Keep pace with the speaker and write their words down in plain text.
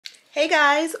Hey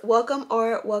guys, welcome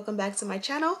back to my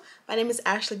channel. My name is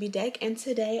Ashley Bedeck and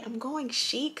today I'm going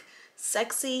chic,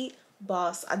 sexy,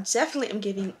 boss. I definitely am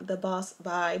giving the boss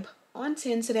vibe on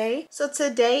 10 today. So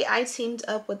today I teamed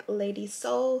up with Lady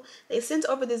Soul. They sent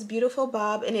over this beautiful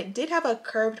bob and it did have a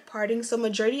curved parting, so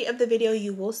majority of the video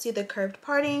you will see the curved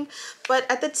parting, but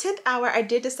at the 10th hour I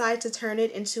did decide to turn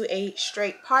it into a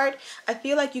straight part. I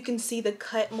feel like you can see the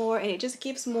cut more and it just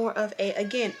gives more of a,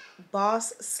 again,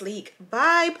 boss sleek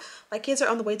vibe. My kids are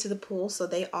on the way to the pool, so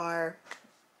they are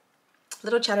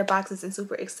little chatterboxes and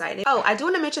super excited. Oh, I do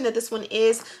want to mention that this one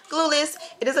is glueless.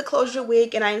 It is a closure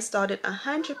wig and I installed it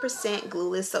 100%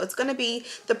 glueless, so it's going to be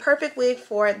the perfect wig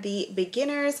for the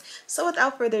beginners. So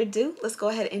without further ado, let's go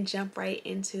ahead and jump right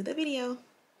into the video.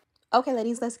 Okay,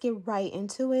 ladies, let's get right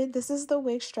into it. This is the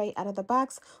wig straight out of the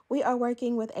box. We are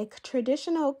working with a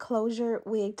traditional closure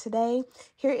wig today.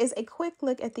 Here is a quick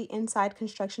look at the inside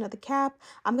construction of the cap.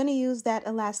 I'm going to use that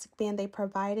elastic band they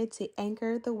provided to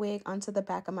anchor the wig onto the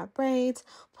back of my braids,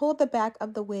 pull the back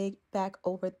of the wig back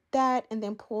over that, and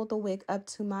then pull the wig up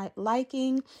to my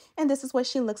liking. And this is what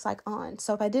she looks like on.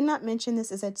 So if I did not mention,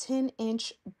 this is a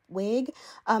 10-inch wig.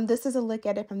 This is a look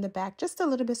at it from the back just a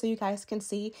little bit so you guys can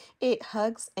see. It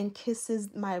hugs and kisses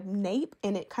my nape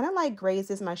and it kind of like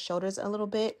grazes my shoulders a little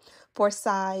bit. For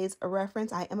size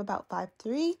reference, I am about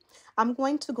 5'3". I'm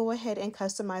going to go ahead and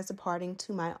customize the parting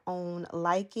to my own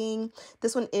liking.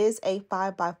 This one is a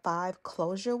 5x5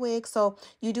 closure wig, so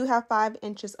you do have 5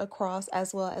 inches across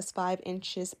as well as 5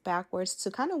 inches backwards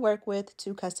to kind of work with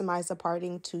to customize the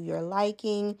parting to your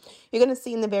liking. You're going to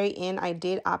see in the very end, I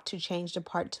did opt to change the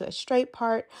part to a straight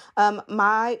part.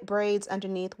 My braids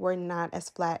underneath were not as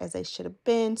flat as they should have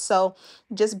been, so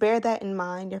just bear that in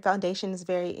mind. Your foundation is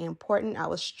very important. I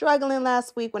was struggling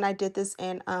last week when I did this,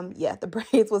 and yeah, the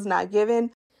braids was not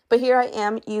given. But here I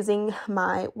am using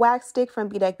my wax stick from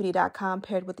bedeckbeauty.com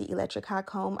paired with the electric hot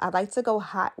comb. I like to go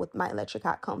hot with my electric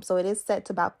hot comb, so it is set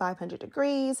to about 500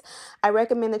 degrees. I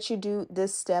recommend that you do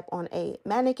this step on a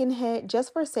mannequin head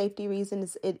just for safety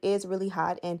reasons. It is really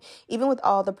hot, and even with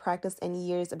all the practice and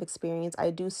years of experience, I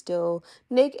do still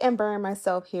nick and burn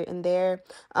myself here and there.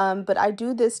 But I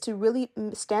do this to really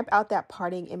stamp out that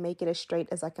parting and make it as straight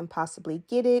as I can possibly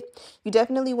get it. You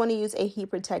definitely want to use a heat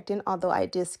protectant, although I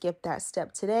did skip that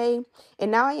step today.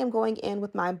 And now I am going in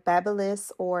with my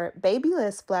Babyless or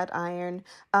Babyless flat iron,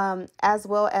 as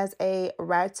well as a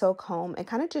rat-tail comb, and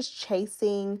kind of just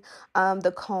chasing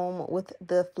the comb with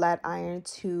the flat iron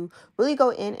to really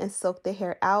go in and soak the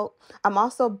hair out. I'm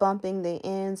also bumping the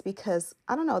ends because,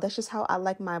 I don't know, that's just how I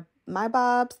like my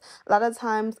bobs. A lot of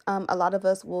times, a lot of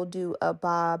us will do a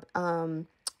bob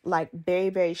like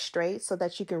very straight so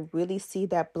that you can really see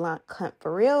that blunt cut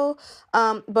for real.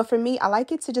 But for me, I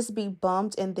like it to just be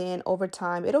bumped, and then over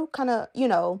time it'll kind of, you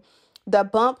know, the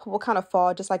bump will kind of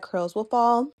fall just like curls will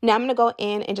fall. Now I'm going to go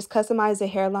in and just customize the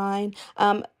hairline.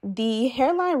 The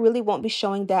hairline really won't be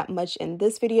showing that much in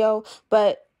this video,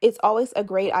 but it's always a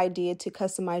great idea to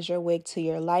customize your wig to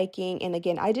your liking. And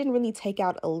again, I didn't really take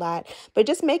out a lot, but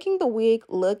just making the wig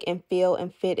look and feel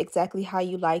and fit exactly how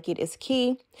you like it is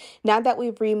key. Now that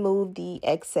we've removed the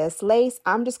excess lace,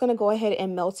 I'm just going to go ahead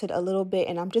and melt it a little bit.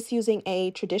 And I'm just using a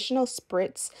traditional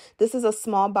spritz. This is a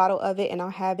small bottle of it, and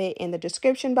I'll have it in the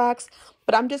description box.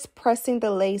 But I'm just pressing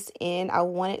the lace in. I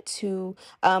want it to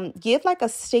give like a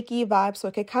sticky vibe, so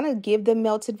it could kind of give the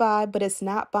melted vibe, but it's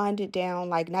not bonded down,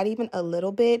 like not even a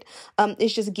little bit.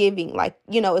 It's just giving, like,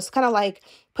 you know, it's kind of like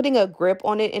putting a grip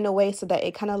on it in a way so that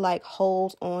it kind of like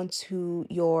holds onto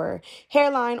your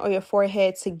hairline or your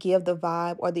forehead to give the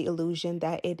vibe or the illusion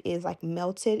that it is like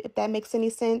melted, if that makes any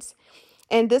sense.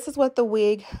 And this is what the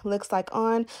wig looks like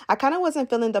on. I kind of wasn't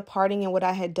feeling the parting and what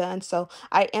I had done, so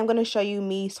I am going to show you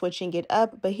me switching it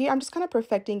up. But here I'm just kind of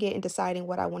perfecting it and deciding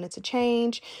what I wanted to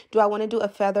change. Do I want to do a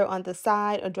feather on the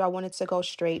side, or do I want it to go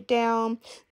straight down?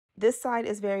 This side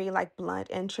is very like blunt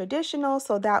and traditional,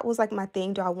 so that was like my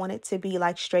thing. Do I want it to be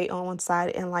like straight on one side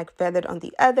and like feathered on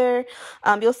the other?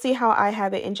 You'll see how I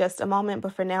have it in just a moment,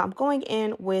 but for now I'm going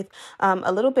in with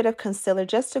a little bit of concealer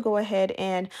just to go ahead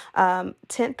and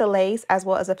tint the lace, as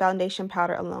well as a foundation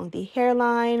powder along the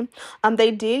hairline. They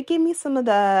did give me some of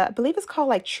the, I believe it's called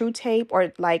like True Tape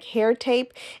or like hair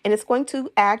tape, and it's going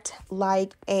to act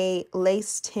like a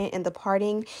lace tint in the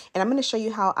parting, and I'm going to show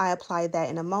you how I apply that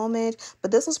in a moment.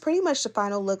 But this was pretty much the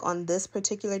final look on this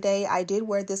particular day. I did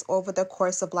wear this over the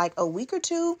course of like a week or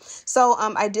two, so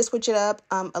I did switch it up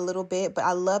a little bit, but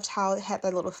I loved how it had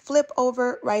that little flip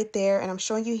over right there, and I'm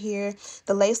showing you here.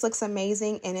 The lace looks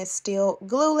amazing and it's still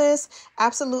glueless,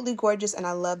 absolutely gorgeous, and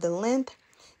I love the length.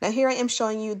 Now here I am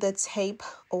showing you the tape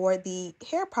or the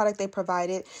hair product they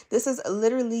provided. This is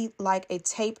literally like a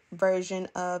tape version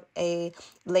of a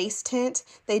lace tint.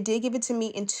 They did give it to me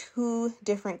in 2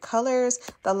 different colors.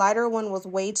 The lighter one was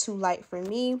way too light for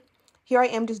me. Here I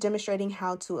am just demonstrating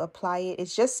how to apply it.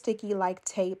 It's just sticky like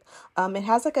tape. It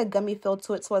has like a gummy feel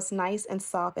to it, so it's nice and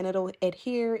soft, and it'll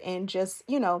adhere and just,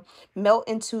 you know, melt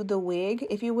into the wig,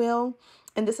 if you will.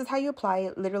 And this is how you apply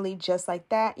it, literally just like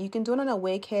that. You can do it on a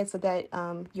wig head so that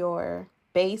your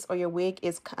base or your wig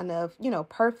is kind of, you know,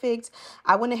 perfect.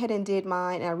 I went ahead and did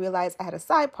mine, and I realized I had a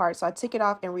side part, so I took it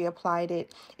off and reapplied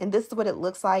it. And this is what it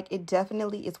looks like. It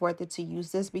definitely is worth it to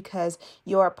use this because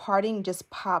your parting just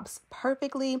pops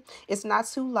perfectly. It's not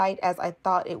too light as I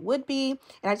thought it would be,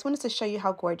 and I just wanted to show you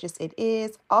how gorgeous it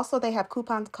is. Also, they have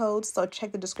coupon codes, so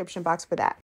check the description box for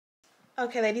that.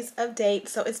 Okay, ladies, update.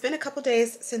 So it's been a couple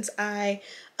days since I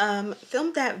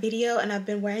filmed that video, and I've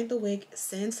been wearing the wig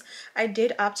since. I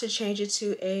did opt to change it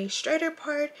to a straighter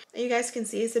part. And you guys can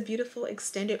see it's a beautiful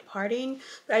extended parting,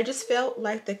 but I just felt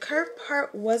like the curved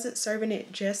part wasn't serving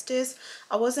it justice.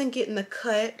 I wasn't getting the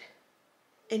cut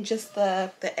and just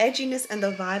the edginess and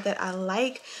the vibe that I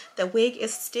like. The wig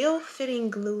is still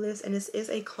fitting glueless, and this is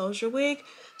a closure wig,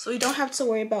 so you don't have to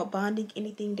worry about bonding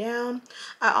anything down.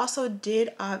 I also did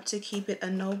opt to keep it a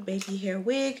no baby hair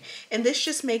wig, and this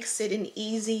just makes it an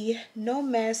easy, no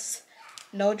mess,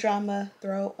 no drama,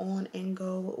 throw on and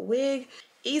go wig.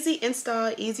 Easy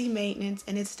install, easy maintenance,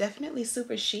 and it's definitely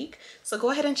super chic. So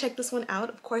go ahead and check this one out.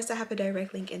 Of course, I have a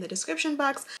direct link in the description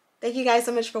box. Thank you guys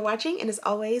so much for watching, and as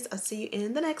always, I'll see you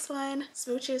in the next one.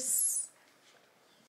 Smooches.